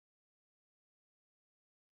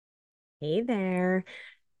Hey there.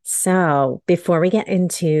 So, before we get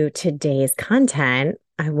into today's content,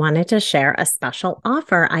 I wanted to share a special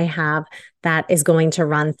offer I have that is going to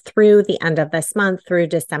run through the end of this month through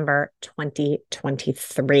December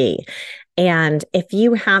 2023. And if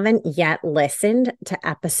you haven't yet listened to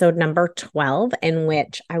episode number 12, in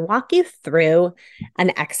which I walk you through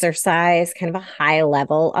an exercise, kind of a high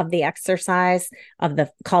level of the exercise of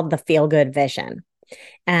the called the Feel Good Vision.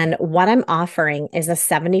 And what I'm offering is a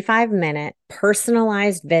 75-minute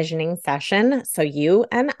personalized visioning session. So you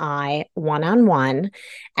and I, one on one,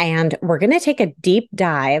 and we're going to take a deep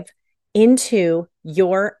dive into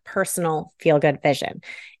your personal feel good vision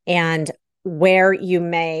and where you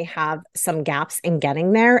may have some gaps in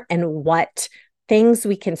getting there and what things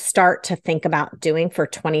we can start to think about doing for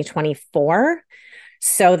 2024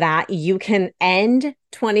 so that you can end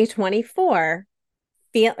 2024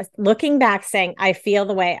 feel looking back saying I feel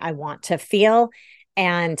the way I want to feel,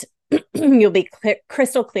 and you'll be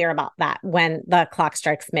crystal clear about that when the clock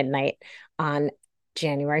strikes midnight on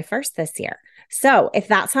January 1st this year. So if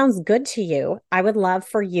that sounds good to you, I would love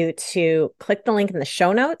for you to click the link in the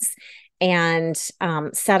show notes and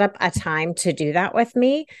set up a time to do that with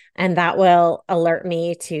me. And that will alert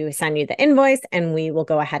me to send you the invoice and we will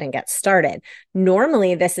go ahead and get started.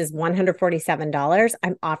 Normally, this is $147.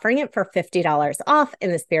 I'm offering it for $50 off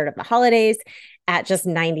in the spirit of the holidays at just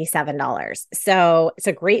 $97. So it's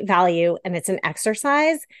a great value and it's an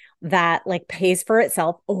exercise that like pays for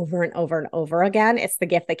itself over and over and over again. It's the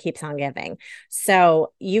gift that keeps on giving.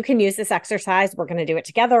 So you can use this exercise. We're going to do it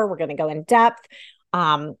together. We're going to go in depth.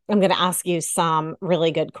 I'm going to ask you some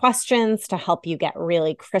really good questions to help you get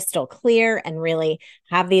really crystal clear and really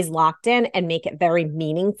have these locked in and make it very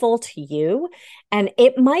meaningful to you. And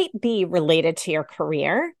it might be related to your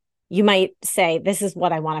career. You might say, this is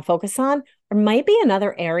what I want to focus on, or might be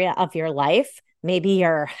another area of your life, maybe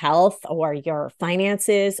your health or your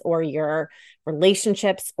finances or your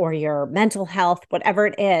relationships or your mental health, whatever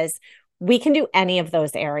it is. We can do any of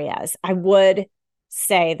those areas. I would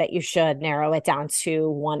say that you should narrow it down to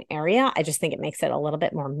one area. I just think it makes it a little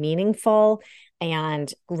bit more meaningful and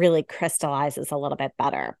really crystallizes a little bit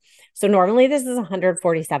better. So normally this is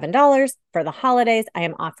 $147 for the holidays. I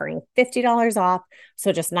am offering $50 off.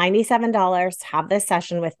 So just $97 to have this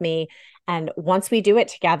session with me. And once we do it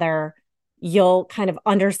together, you'll kind of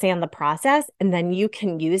understand the process and then you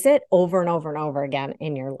can use it over and over and over again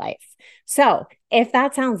in your life. So if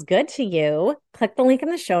that sounds good to you, click the link in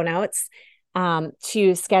the show notes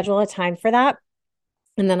to schedule a time for that.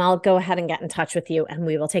 And then I'll go ahead and get in touch with you and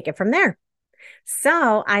we will take it from there.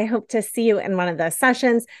 So I hope to see you in one of those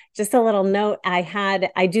sessions. Just a little note,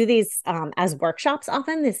 I do these as workshops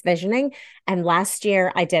often, this visioning. And last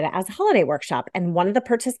year I did it as a holiday workshop. And one of the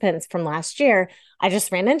participants from last year, I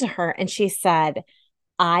just ran into her and she said,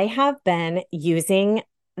 I have been using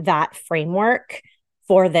that framework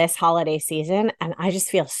for this holiday season. And I just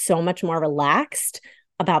feel so much more relaxed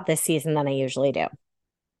about this season than I usually do.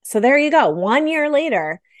 So there you go. 1 year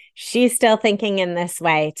later, she's still thinking in this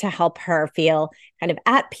way to help her feel kind of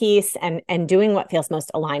at peace and doing what feels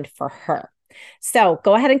most aligned for her. So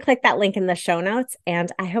go ahead and click that link in the show notes.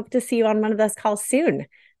 And I hope to see you on one of those calls soon.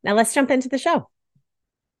 Now let's jump into the show.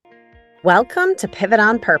 Welcome to Pivot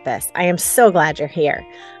on Purpose. I am so glad you're here.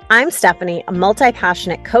 I'm Stephanie, a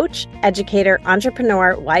multi-passionate coach, educator,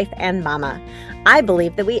 entrepreneur, wife, and mama. I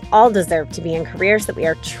believe that we all deserve to be in careers that we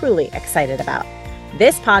are truly excited about.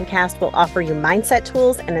 This podcast will offer you mindset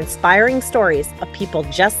tools and inspiring stories of people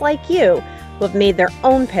just like you who have made their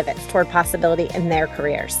own pivots toward possibility in their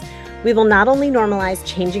careers. We will not only normalize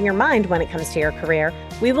changing your mind when it comes to your career,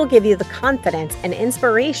 we will give you the confidence and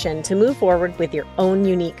inspiration to move forward with your own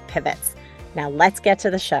unique pivots. Now let's get to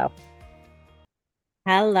the show.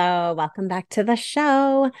 Hello, welcome back to the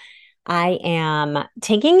show. I am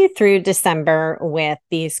taking you through December with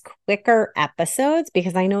these quicker episodes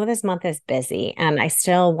because I know this month is busy and I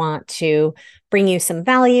still want to bring you some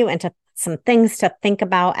value and some things to think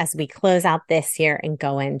about as we close out this year and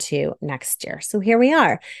go into next year. So here we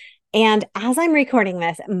are. And as I'm recording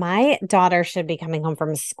this, my daughter should be coming home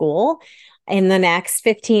from school in the next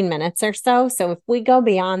 15 minutes or so. So if we go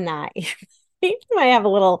beyond that, we might have a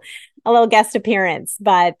little guest appearance,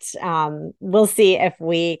 but we'll see if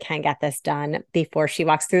we can get this done before she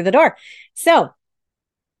walks through the door. So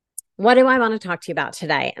what do I want to talk to you about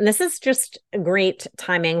today? And this is just great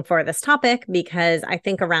timing for this topic because I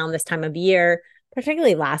think around this time of year,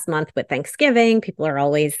 particularly last month with Thanksgiving, people are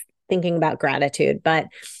always thinking about gratitude, but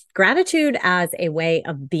gratitude as a way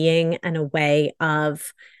of being and a way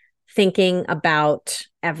of thinking about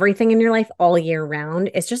everything in your life all year round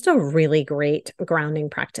is just a really great grounding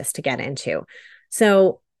practice to get into.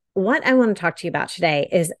 So what I want to talk to you about today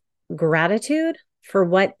is gratitude for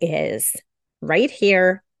what is right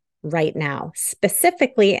here, right now,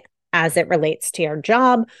 specifically as it relates to your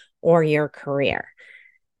job or your career.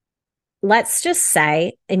 Let's just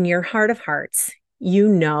say in your heart of hearts, you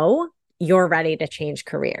know you're ready to change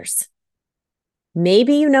careers.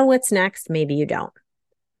 Maybe you know what's next, maybe you don't.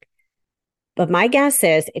 But my guess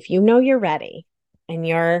is if you know you're ready and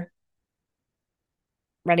you're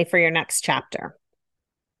ready for your next chapter,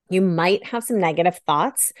 you might have some negative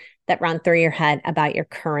thoughts that run through your head about your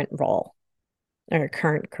current role or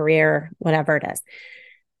current career, whatever it is.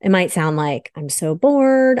 It might sound like I'm so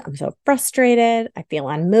bored, I'm so frustrated, I feel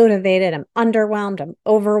unmotivated, I'm underwhelmed, I'm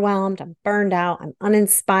overwhelmed, I'm burned out, I'm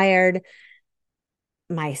uninspired.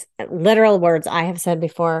 My literal words I have said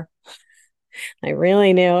before, I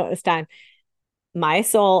really knew it was time. My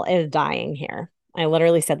soul is dying here. I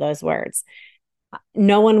literally said those words.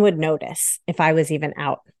 No one would notice if I was even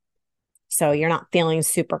out. So you're not feeling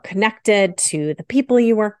super connected to the people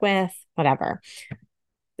you work with, whatever.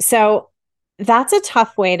 So that's a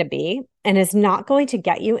tough way to be and is not going to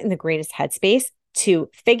get you in the greatest headspace to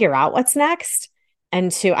figure out what's next.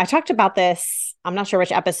 And I talked about this, I'm not sure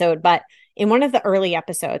which episode, but in one of the early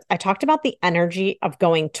episodes, I talked about the energy of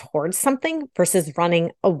going towards something versus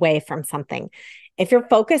running away from something. If you're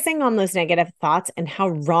focusing on those negative thoughts and how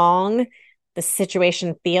wrong the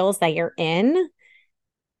situation feels that you're in,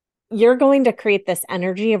 you're going to create this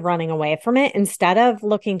energy of running away from it instead of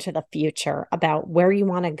looking to the future about where you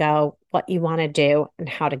want to go, what you want to do, and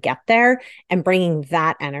how to get there, and bringing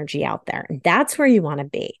that energy out there. And that's where you want to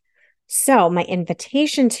be. So, my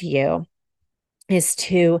invitation to you is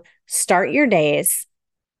to start your days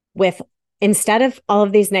with, instead of all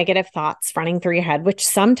of these negative thoughts running through your head, which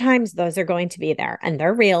sometimes those are going to be there and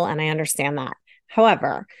they're real, and I understand that.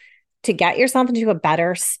 However, to get yourself into a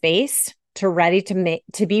better space, to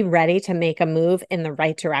be ready to make a move in the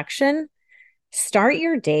right direction, start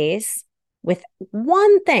your days with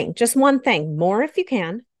one thing, just one thing, more if you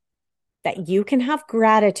can, that you can have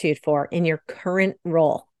gratitude for in your current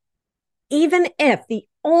role. Even if the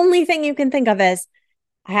only thing you can think of is,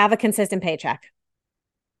 I have a consistent paycheck.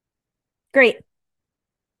 Great.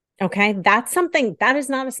 Okay. That's something that is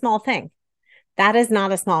not a small thing. That is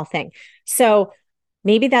not a small thing. So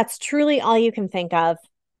maybe that's truly all you can think of.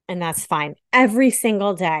 And that's fine. Every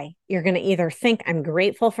single day, you're going to either think, I'm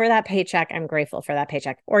grateful for that paycheck, I'm grateful for that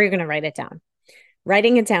paycheck, or you're going to write it down.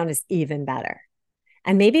 Writing it down is even better.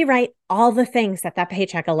 And maybe write all the things that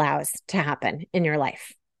paycheck allows to happen in your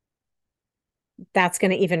life. That's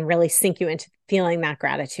going to even really sink you into feeling that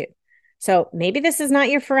gratitude. So maybe this is not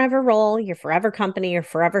your forever role, your forever company, your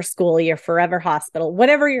forever school, your forever hospital,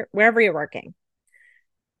 wherever you're working.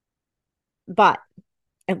 But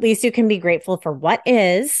at least you can be grateful for what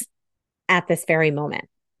is at this very moment.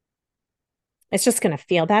 It's just going to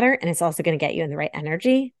feel better. And it's also going to get you in the right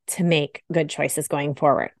energy to make good choices going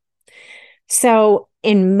forward. So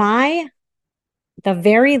in the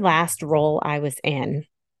very last role I was in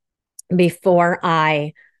before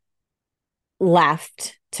I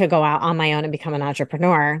left to go out on my own and become an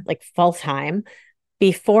entrepreneur, like full time,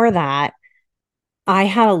 before that, I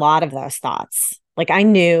had a lot of those thoughts. Like I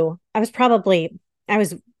knew I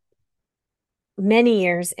was many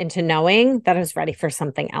years into knowing that I was ready for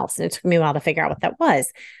something else. And it took me a while to figure out what that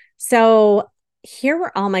was. So here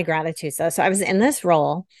were all my gratitudes. So I was in this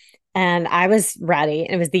role and I was ready.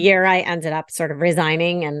 It was the year I ended up sort of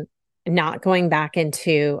resigning and not going back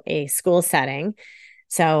into a school setting.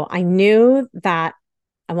 So I knew that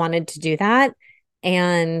I wanted to do that.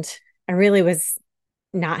 And I really was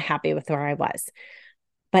not happy with where I was.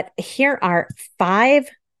 But here are 5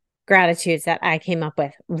 gratitudes that I came up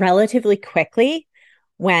with relatively quickly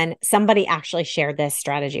when somebody actually shared this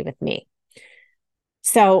strategy with me.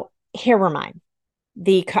 So here were mine.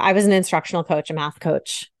 I was an instructional coach, a math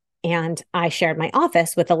coach, and I shared my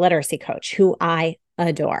office with a literacy coach who I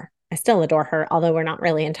adore. I still adore her, although we're not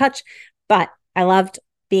really in touch, but I loved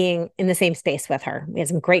being in the same space with her. We had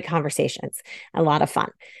some great conversations, a lot of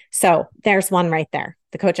fun. So there's one right there,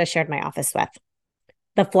 the coach I shared my office with.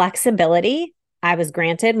 The flexibility I was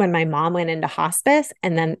granted when my mom went into hospice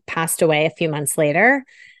and then passed away a few months later,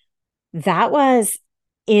 that was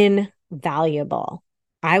invaluable.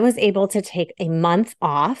 I was able to take a month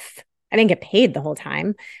off. I didn't get paid the whole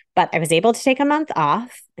time, but I was able to take a month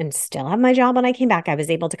off and still have my job when I came back. I was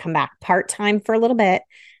able to come back part-time for a little bit,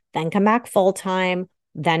 then come back full-time,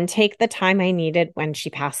 then take the time I needed when she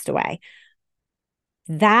passed away.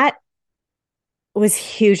 That was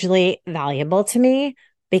hugely valuable to me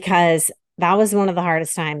because that was one of the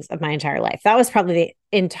hardest times of my entire life. That was probably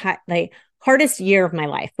the hardest year of my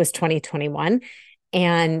life was 2021.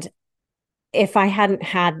 And if I had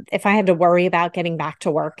to worry about getting back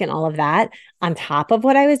to work and all of that on top of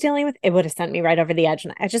what I was dealing with, it would have sent me right over the edge.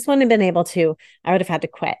 And I just wouldn't have been able to, I would have had to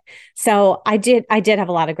quit. So I did have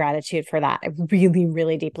a lot of gratitude for that. I really,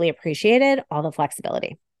 really deeply appreciated all the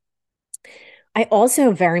flexibility. I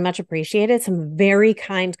also very much appreciated some very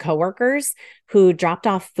kind coworkers who dropped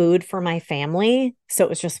off food for my family. So it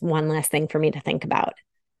was just one less thing for me to think about.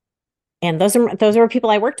 And those are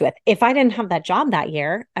people I worked with. If I didn't have that job that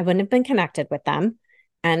year, I wouldn't have been connected with them.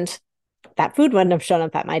 And that food wouldn't have shown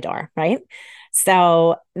up at my door, right?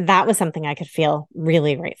 So that was something I could feel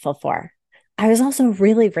really grateful for. I was also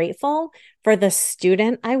really grateful for the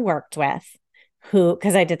student I worked with who,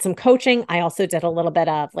 because I did some coaching, I also did a little bit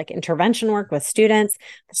of like intervention work with students.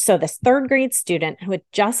 So this third grade student who had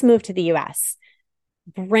just moved to the US,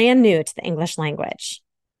 brand new to the English language,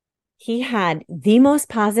 he had the most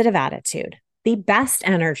positive attitude, the best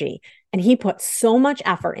energy, and he put so much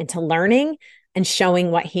effort into learning and showing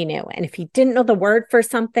what he knew. And if he didn't know the word for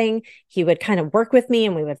something, he would kind of work with me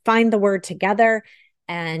and we would find the word together.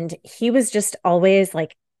 And he was just always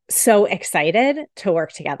like so excited to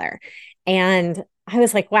work together. And I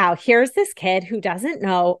was like, wow, here's this kid who doesn't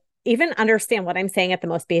know, even understand what I'm saying at the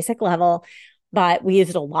most basic level, but we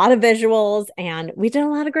used a lot of visuals and we did a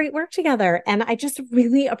lot of great work together. And I just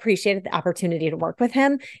really appreciated the opportunity to work with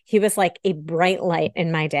him. He was like a bright light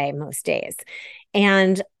in my day most days.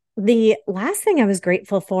 And the last thing I was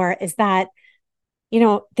grateful for is that,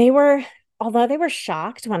 although they were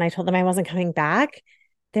shocked when I told them I wasn't coming back,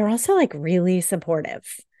 they were also like really supportive,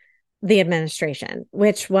 the administration,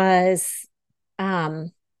 which was,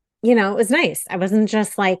 it was nice. I wasn't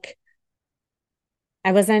just like,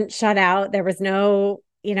 I wasn't shut out. There was no,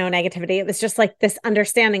 negativity. It was just like this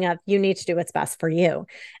understanding of you need to do what's best for you.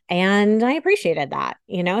 And I appreciated that.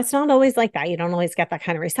 It's not always like that. You don't always get that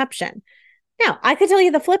kind of reception. Now, I could tell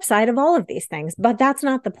you the flip side of all of these things, but that's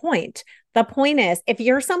not the point. The point is, if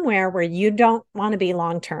you're somewhere where you don't want to be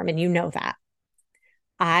long term and you know that,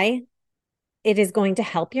 it is going to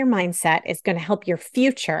help your mindset. It's going to help your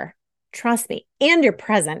future, trust me, and your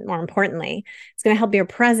present, more importantly. It's going to help your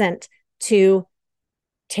present to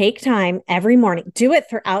take time every morning. Do it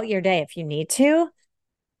throughout your day if you need to.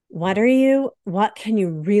 What can you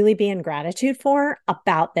really be in gratitude for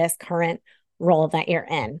about this current role that you're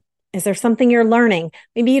in? Is there something you're learning?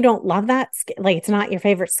 Maybe you don't love that, like it's not your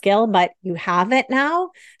favorite skill, but you have it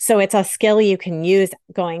now. So it's a skill you can use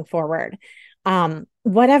going forward.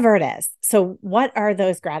 Whatever it is. So what are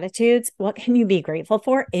those gratitudes? What can you be grateful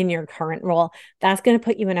for in your current role? That's going to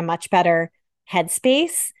put you in a much better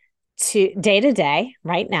headspace to day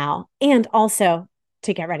right now, and also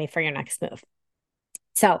to get ready for your next move.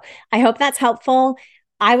 So I hope that's helpful.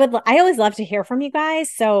 I always love to hear from you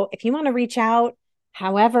guys. So if you want to reach out,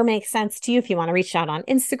 however makes sense to you, if you want to reach out on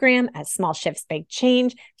Instagram at Small Shifts Big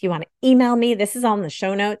Change, if you want to email me, this is all in the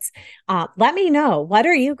show notes. Let me know, what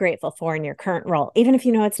are you grateful for in your current role? Even if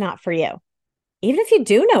you know it's not for you, even if you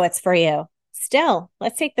do know it's for you, still,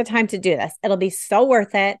 let's take the time to do this. It'll be so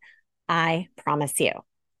worth it. I promise you.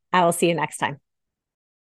 I will see you next time.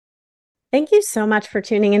 Thank you so much for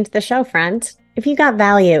tuning into the show, friend. If you got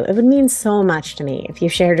value, it would mean so much to me if you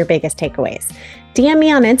shared your biggest takeaways. DM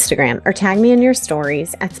me on Instagram or tag me in your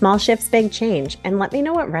stories at Small Shifts Big Change and let me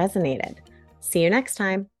know what resonated. See you next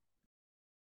time.